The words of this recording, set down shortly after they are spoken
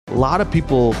lot of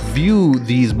people view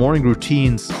these morning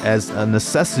routines as a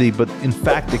necessity, but in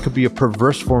fact, it could be a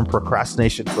perverse form of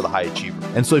procrastination for the high achiever.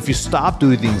 And so if you stop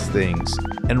doing these things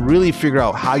and really figure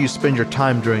out how you spend your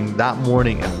time during that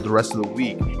morning and the rest of the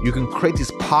week, you can create these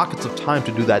pockets of time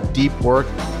to do that deep work,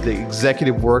 the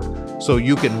executive work, so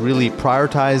you can really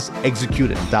prioritize, execute,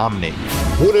 and dominate.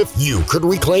 What if you could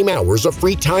reclaim hours of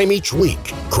free time each week,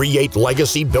 create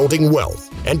legacy building wealth,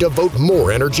 and devote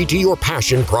more energy to your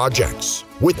passion projects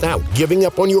without giving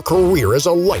up on your career as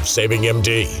a life-saving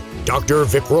MD? Dr.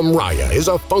 Vikram Raya is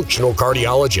a functional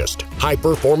cardiologist,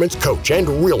 high-performance coach, and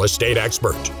real estate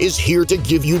expert, is here to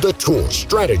give you the tools,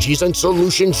 strategies, and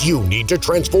solutions you need to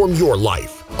transform your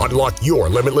life, unlock your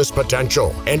limitless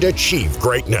potential, and achieve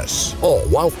greatness, all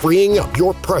while freeing up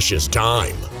your precious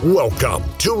time. Welcome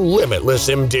to Limitless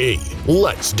MD.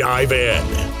 Let's dive in.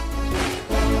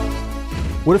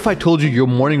 What if I told you your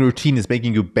morning routine is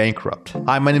making you bankrupt?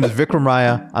 Hi, my name is Vikram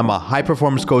Raya. I'm a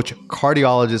high-performance coach,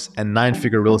 cardiologist, and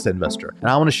 9-figure real estate investor. And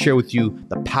I want to share with you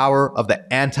the power of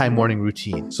the anti-morning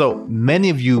routine. So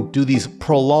many of you do these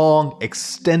prolonged,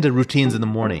 extended routines in the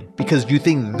morning because you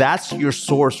think that's your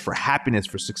source for happiness,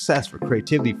 for success, for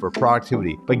creativity, for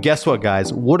productivity. But guess what,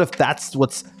 guys? What if that's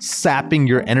what's sapping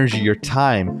your energy, your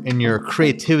time, and your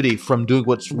creativity from doing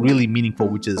what's really meaningful,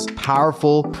 which is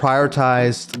powerful,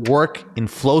 prioritized work in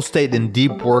flow state and deep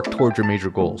work towards your major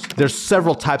goals. There's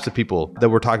several types of people that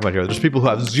we're talking about here. There's people who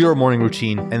have zero morning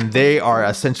routine and they are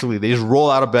essentially, they just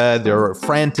roll out of bed, they're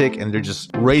frantic and they're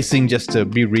just racing just to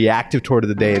be reactive toward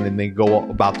the day and then they go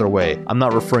about their way. I'm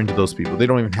not referring to those people. They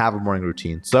don't even have a morning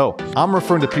routine. So I'm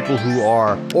referring to people who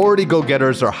are already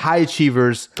go-getters or high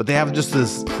achievers, but they have just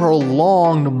this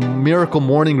prolonged miracle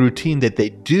morning routine that they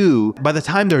do. By the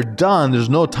time they're done, there's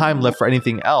no time left for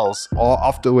anything else, all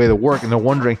off the way to work. And they're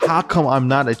wondering, how come I'm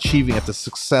not achieving at the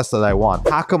success that I want?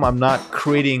 How come I'm not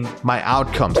creating my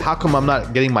outcomes? How come I'm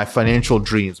not getting my financial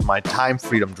dreams, my time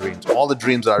freedom dreams, all the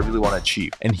dreams that I really want to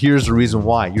achieve? And here's the reason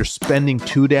why. You're spending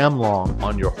too damn long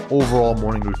on your overall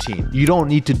morning routine. You don't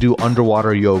need to do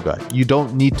underwater yoga. You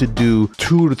don't need to do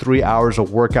 2 to 3 hours of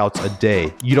workouts a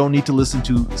day. You don't need to listen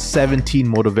to 17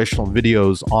 motivational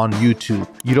videos on YouTube.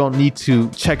 You don't need to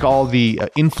check all the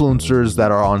influencers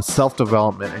that are on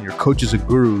self-development and your coaches and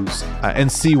gurus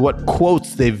and see what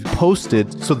quotes they've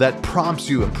posted so that prompts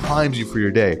you and primes you for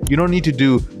your day. You don't need to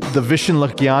do the Vishen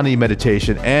Lakhiani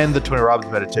meditation and the Tony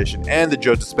Robbins meditation and the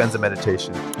Joe Dispenza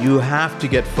meditation. You have to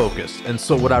get focused. And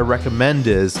so what I recommend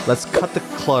is let's cut the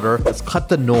clutter, let's cut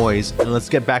the noise, and let's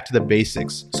get back to the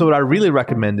basics. So what I really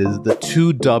recommend is the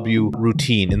 2W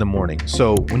routine in the morning.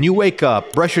 So when you wake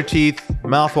up, brush your teeth,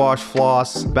 mouthwash,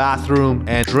 floss, bathroom,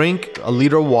 and drink a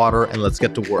liter of water, and let's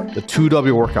get to work. The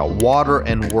 2W workout, water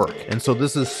and work. And so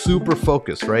this is super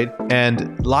focused, right?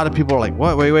 And a lot of people are like,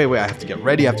 wait, I have to get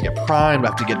ready, I have to get primed, I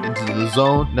have to get into the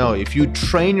zone. No, if you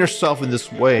train yourself in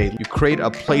this way, you create a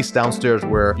place downstairs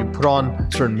where you put on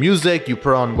certain music, you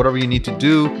put on whatever you need to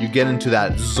do, you get into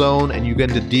that zone and you get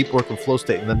into deep work and flow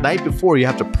state. And the night before, you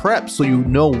have to prep so you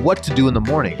know what to do in the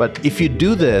morning. But if you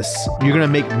do this, you're gonna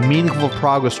make meaningful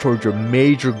progress towards your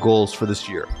major goals for this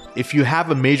year. If you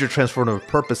have a major transformative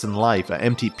purpose in life, a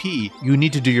MTP, you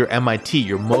need to do your MIT,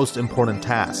 your most important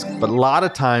task. But a lot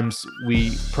of times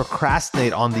we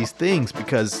procrastinate on these things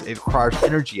because it requires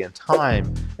energy and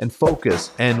time and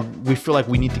focus, and we feel like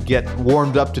we need to get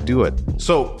warmed up to do it.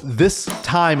 So this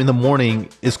time in the morning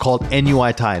is called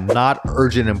NUI time, not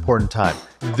urgent important time.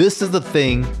 This is the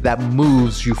thing that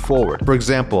moves you forward. For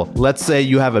example, let's say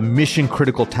you have a mission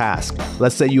critical task.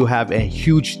 Let's say you have a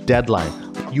huge deadline.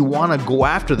 You want to go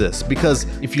after this because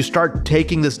if you start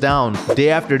taking this down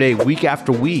day after day, week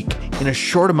after week, in a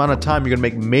short amount of time, you're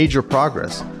going to make major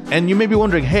progress. And you may be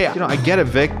wondering, hey, I get it,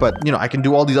 Vic, but I can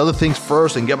do all these other things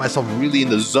first and get myself really in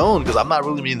the zone because I'm not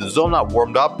really in the zone, not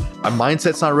warmed up. My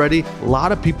mindset's not ready. A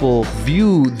lot of people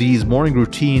view these morning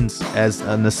routines as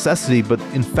a necessity, but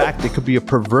in fact, it could be a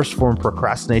perverse form of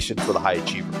procrastination for the high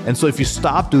achiever. And so if you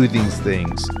stop doing these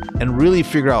things and really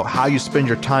figure out how you spend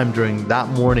your time during that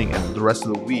morning and the rest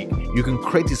of the week, you can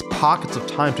create these pockets of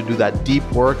time to do that deep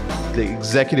work, the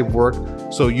executive work,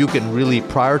 so you can really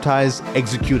prioritize,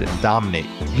 execute, and dominate.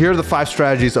 Here are the 5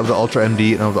 strategies of the Ultra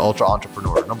MD and of the Ultra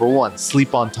Entrepreneur. Number 1,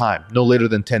 sleep on time, no later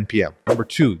than 10 p.m. Number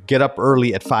 2, get up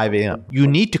early at 5 a.m. You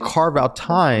need to carve out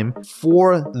time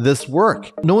for this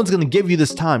work. No one's going to give you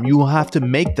this time. You have to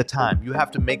make the time. You have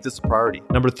to make this a priority.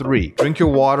 Number 3, drink your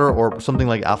water or something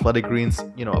like Athletic Greens,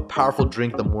 a powerful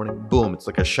drink in the morning. Boom, boom, it's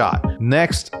like a shot.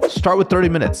 Next, start with 30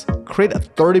 minutes. Create a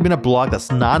 30-minute block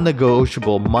that's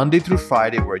non-negotiable Monday through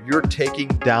Friday where you're taking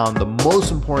down the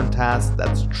most important task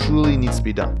that truly needs to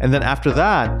be done. And then after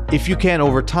that, if you can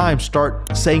over time,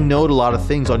 start saying no to a lot of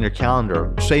things on your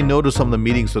calendar. Say no to some of the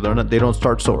meetings so they don't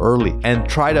start so early, and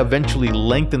try to eventually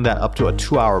lengthen that up to a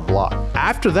 2-hour block.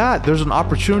 After that, there's an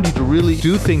opportunity to really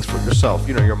do things for yourself,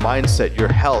 your mindset,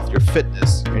 your health, your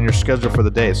fitness, and your schedule for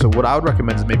the day. So what I would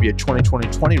recommend is maybe a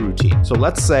 20-20-20 routine. So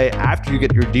let's say after you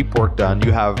get your deep work done,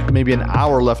 you have maybe an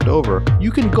hour left over.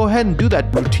 You can go ahead and do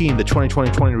that routine, the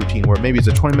 20-20-20 routine, where maybe it's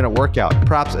a 20-minute workout.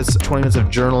 Perhaps it's 20 minutes of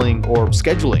journaling or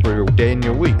scheduling for your day and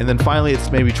your week. And then finally,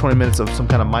 it's maybe 20 minutes of some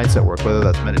kind of mindset work, whether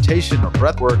that's meditation or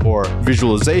breath work or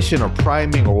visualization or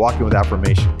priming or walking with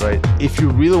affirmation, right? If you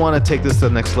really want to take this to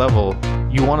the next level,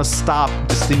 you want to stop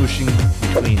distinguishing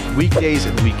between weekdays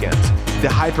and weekends. The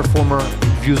high performer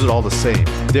views it all the same.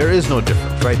 There is no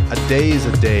difference, right? A day is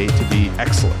a day to be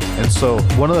excellent. And so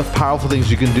one of the powerful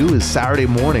things you can do is Saturday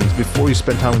mornings before you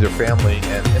spend time with your family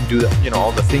and do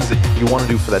all the things that you want to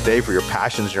do for that day, for your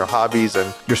passions, your hobbies,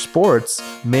 and your sports,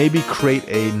 maybe create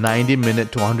a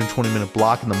 90-minute to 120-minute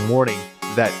block in the morning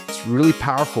that's really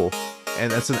powerful.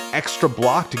 And that's an extra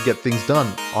block to get things done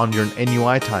on your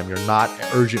NUI time, your not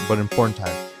urgent but important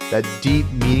time. That deep,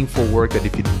 meaningful work that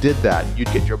if you did that,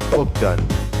 you'd get your book done.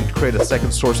 You'd create a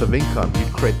second source of income.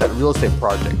 You'd create that real estate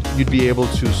project. You'd be able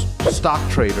to stock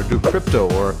trade or do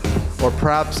crypto, or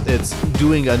perhaps it's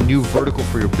doing a new vertical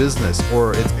for your business,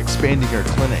 or it's expanding your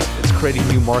clinic. It's creating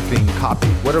new marketing copy,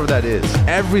 whatever that is.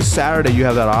 Every Saturday you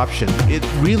have that option. It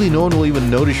really, no one will even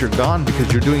notice you're gone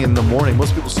because you're doing it in the morning.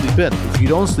 Most people sleep in. If you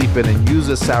don't sleep in and use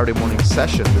this Saturday morning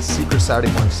session, the secret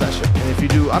Saturday morning session, and if you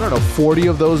do, 40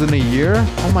 of those in a year,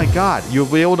 oh my God, you'll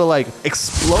be able to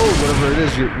explode whatever it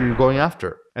is you're going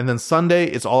after. And then Sunday,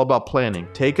 it's all about planning.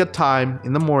 Take a time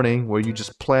in the morning where you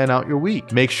just plan out your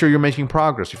week. Make sure you're making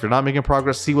progress. If you're not making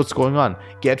progress, see what's going on.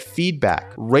 Get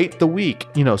feedback. Rate the week.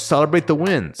 Celebrate the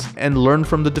wins and learn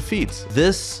from the defeats.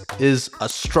 This is a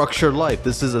structured life.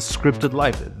 This is a scripted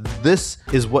life. This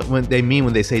is what they mean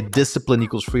when they say discipline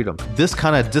equals freedom. This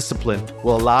kind of discipline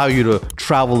will allow you to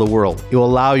travel the world. It will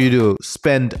allow you to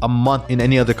spend a month in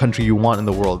any other country you want in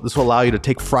the world. This will allow you to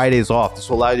take Fridays off. This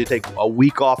will allow you to take a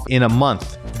week off in a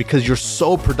month, because you're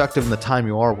so productive in the time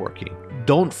you are working.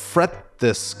 Don't fret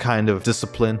this kind of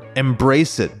discipline.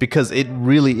 Embrace it, because it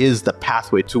really is the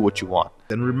pathway to what you want.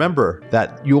 And remember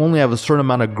that you only have a certain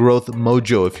amount of growth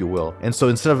mojo, if you will. And so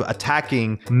instead of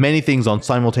attacking many things on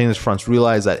simultaneous fronts,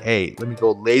 realize that, hey, let me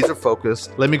go laser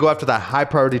focused. Let me go after that high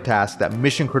priority task, that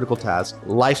mission critical task,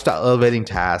 lifestyle elevating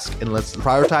task, and let's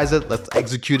prioritize it. Let's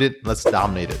execute it. Let's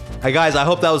dominate it. Hey guys, I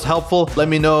hope that was helpful. Let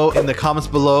me know in the comments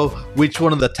below which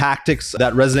one of the tactics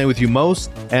that resonate with you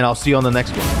most, and I'll see you on the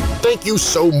next one. Thank you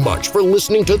so much for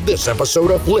listening to this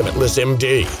episode of Limitless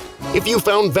MD. If you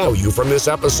found value from this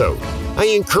episode, I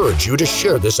encourage you to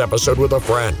share this episode with a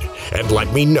friend and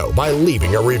let me know by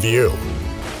leaving a review.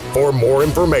 For more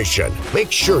information,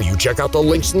 make sure you check out the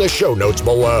links in the show notes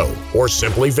below or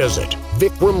simply visit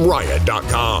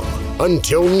vikramraya.com.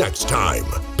 Until next time,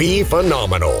 be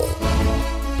phenomenal.